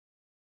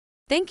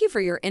Thank you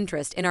for your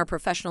interest in our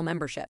professional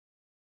membership.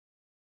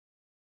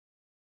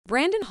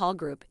 Brandon Hall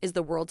Group is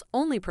the world's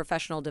only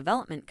professional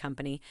development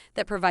company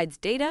that provides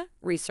data,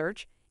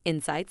 research,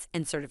 insights,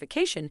 and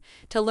certification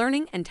to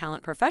learning and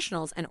talent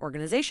professionals and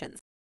organizations.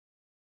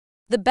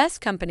 The best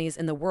companies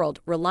in the world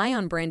rely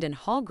on Brandon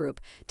Hall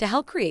Group to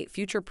help create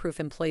future-proof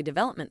employee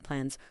development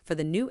plans for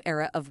the new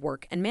era of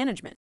work and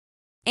management.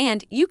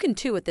 And you can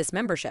too with this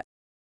membership.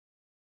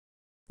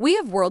 We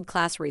have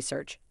world-class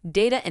research,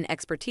 data and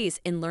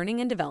expertise in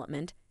learning and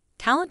development,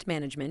 talent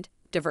management,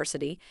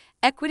 diversity,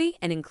 equity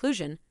and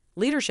inclusion,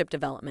 leadership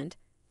development,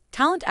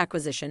 talent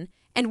acquisition,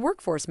 and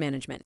workforce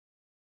management.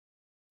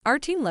 Our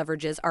team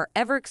leverages our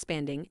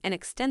ever-expanding and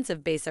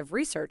extensive base of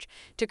research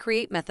to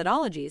create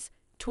methodologies,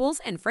 tools,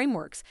 and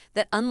frameworks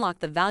that unlock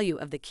the value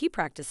of the key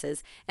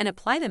practices and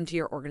apply them to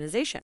your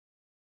organization.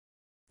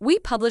 We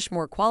publish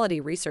more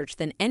quality research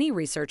than any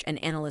research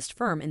and analyst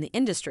firm in the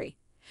industry,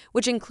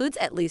 which includes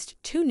at least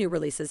 2 new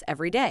releases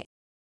every day.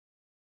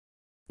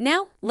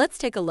 Now, let's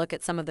take a look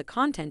at some of the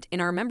content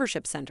in our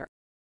membership center.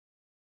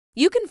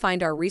 You can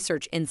find our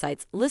research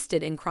insights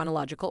listed in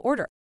chronological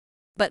order,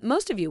 but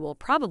most of you will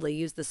probably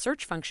use the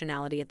search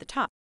functionality at the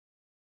top.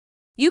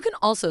 You can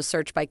also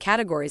search by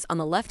categories on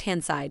the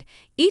left-hand side,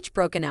 each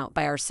broken out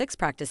by our 6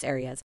 practice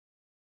areas.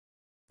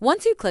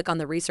 Once you click on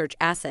the research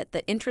asset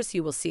that interests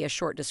you, will see a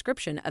short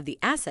description of the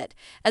asset,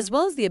 as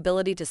well as the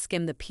ability to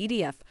skim the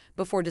PDF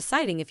before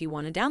deciding if you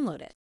want to download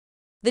it.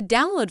 The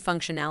download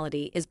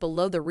functionality is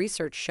below the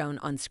research shown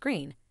on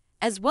screen,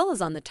 as well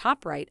as on the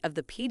top right of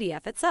the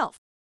PDF itself.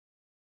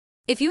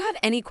 If you have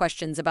any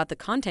questions about the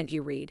content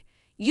you read,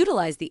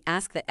 utilize the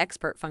Ask the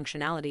Expert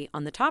functionality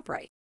on the top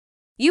right.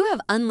 You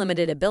have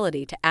unlimited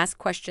ability to ask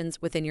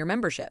questions within your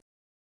membership.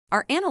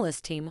 Our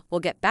analyst team will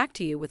get back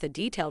to you with a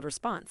detailed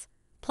response,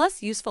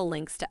 plus useful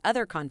links to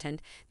other content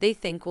they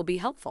think will be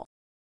helpful.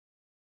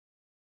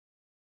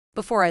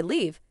 Before I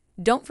leave,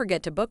 don't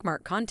forget to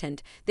bookmark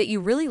content that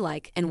you really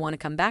like and want to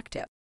come back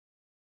to.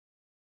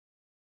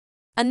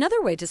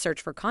 Another way to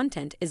search for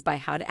content is by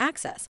how to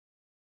access.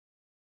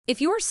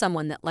 If you are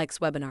someone that likes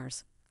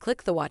webinars,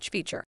 click the Watch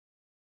feature.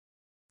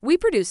 We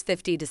produce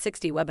 50 to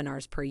 60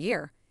 webinars per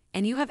year,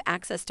 and you have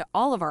access to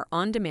all of our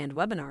on-demand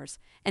webinars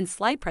and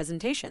slide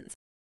presentations.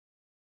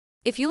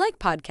 If you like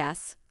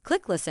podcasts,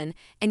 click Listen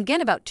and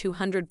get about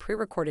 200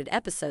 pre-recorded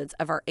episodes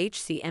of our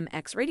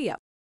HCMX radio.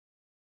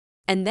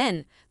 And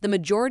then, the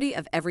majority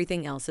of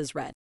everything else is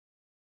read.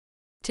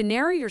 To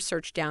narrow your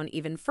search down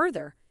even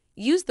further,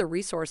 use the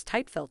resource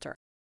type filter.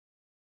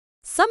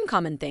 Some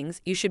common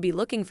things you should be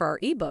looking for are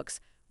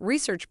ebooks,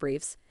 research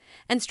briefs,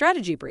 and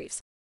strategy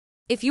briefs,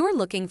 if you are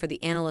looking for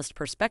the analyst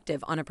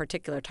perspective on a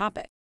particular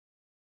topic.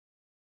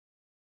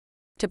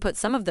 To put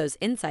some of those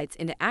insights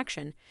into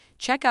action,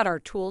 check out our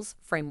tools,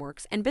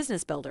 frameworks, and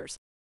business builders.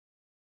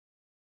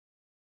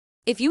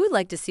 If you would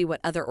like to see what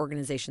other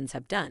organizations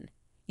have done,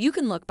 you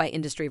can look by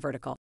industry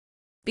vertical.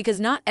 Because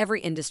not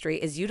every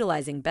industry is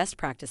utilizing best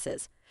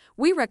practices,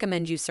 we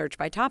recommend you search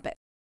by topic.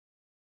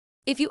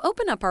 If you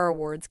open up our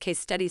awards case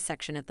studies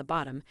section at the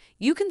bottom,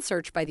 you can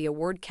search by the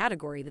award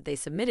category that they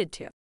submitted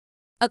to.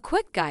 A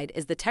quick guide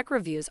is the tech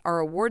reviews are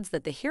awards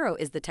that the hero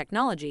is the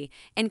technology,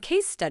 and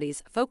case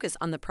studies focus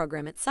on the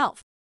program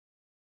itself.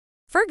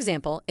 For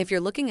example, if you're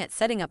looking at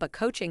setting up a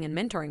coaching and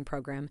mentoring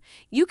program,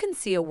 you can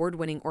see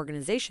award-winning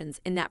organizations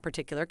in that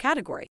particular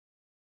category.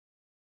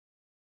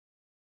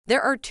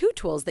 There are 2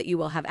 tools that you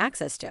will have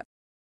access to.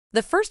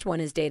 The first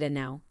one is Data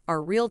Now,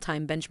 our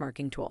real-time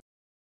benchmarking tool.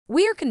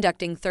 We are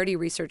conducting 30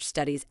 research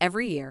studies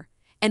every year,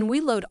 and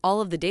we load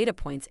all of the data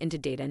points into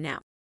Data Now.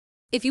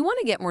 If you want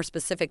to get more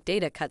specific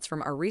data cuts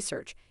from our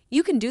research,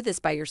 you can do this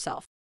by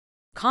yourself.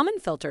 Common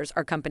filters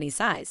are company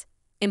size,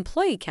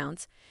 employee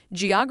counts,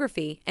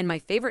 geography, and my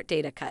favorite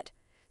data cut,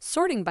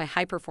 sorting by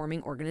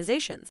high-performing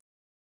organizations.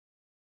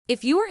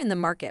 If you are in the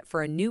market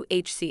for a new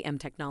HCM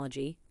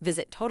technology,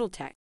 visit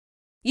TotalTech.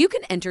 You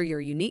can enter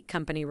your unique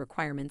company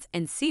requirements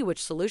and see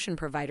which solution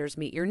providers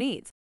meet your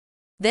needs.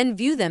 Then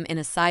view them in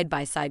a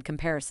side-by-side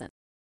comparison.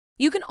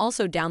 You can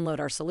also download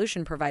our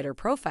solution provider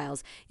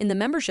profiles in the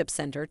Membership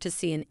Center to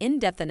see an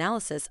in-depth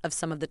analysis of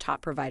some of the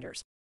top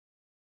providers.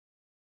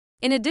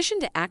 In addition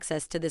to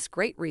access to this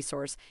great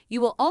resource, you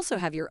will also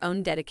have your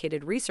own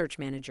dedicated research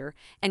manager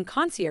and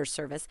concierge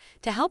service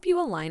to help you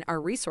align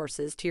our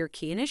resources to your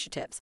key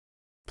initiatives.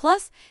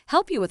 Plus,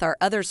 help you with our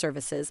other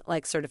services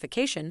like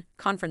certification,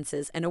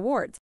 conferences, and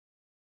awards.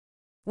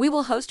 We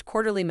will host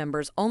quarterly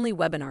members-only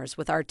webinars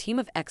with our team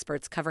of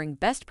experts covering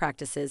best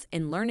practices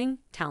in learning,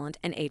 talent,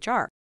 and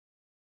HR.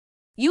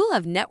 You will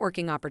have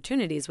networking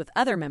opportunities with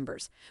other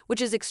members,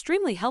 which is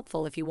extremely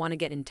helpful if you want to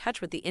get in touch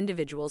with the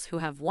individuals who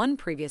have won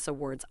previous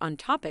awards on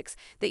topics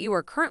that you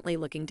are currently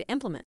looking to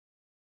implement.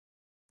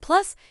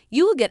 Plus,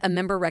 you will get a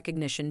member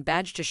recognition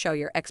badge to show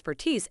your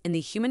expertise in the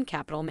human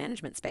capital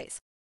management space.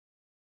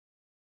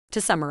 To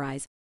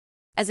summarize,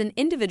 as an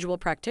individual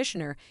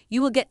practitioner,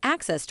 you will get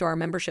access to our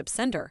membership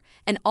center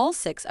and all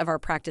 6 of our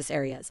practice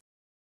areas.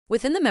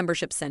 Within the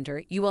membership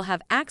center, you will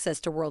have access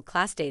to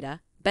world-class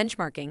data,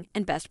 benchmarking,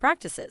 and best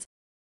practices.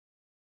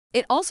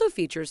 It also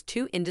features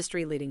 2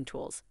 industry-leading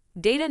tools,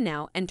 Data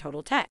Now and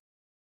TotalTech.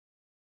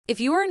 If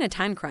you are in a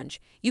time crunch,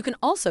 you can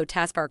also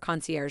task our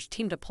concierge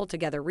team to pull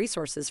together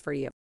resources for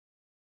you.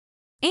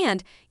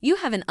 And you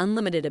have an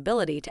unlimited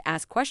ability to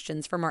ask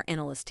questions from our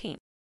analyst team.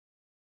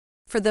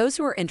 For those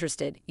who are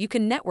interested, you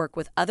can network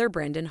with other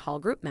Brandon Hall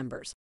Group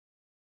members.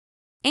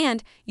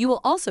 And you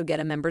will also get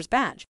a member's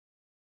badge.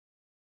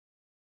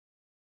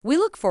 We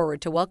look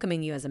forward to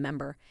welcoming you as a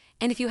member,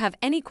 and if you have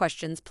any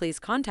questions, please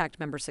contact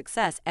Member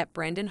Success at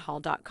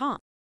brandonhall.com.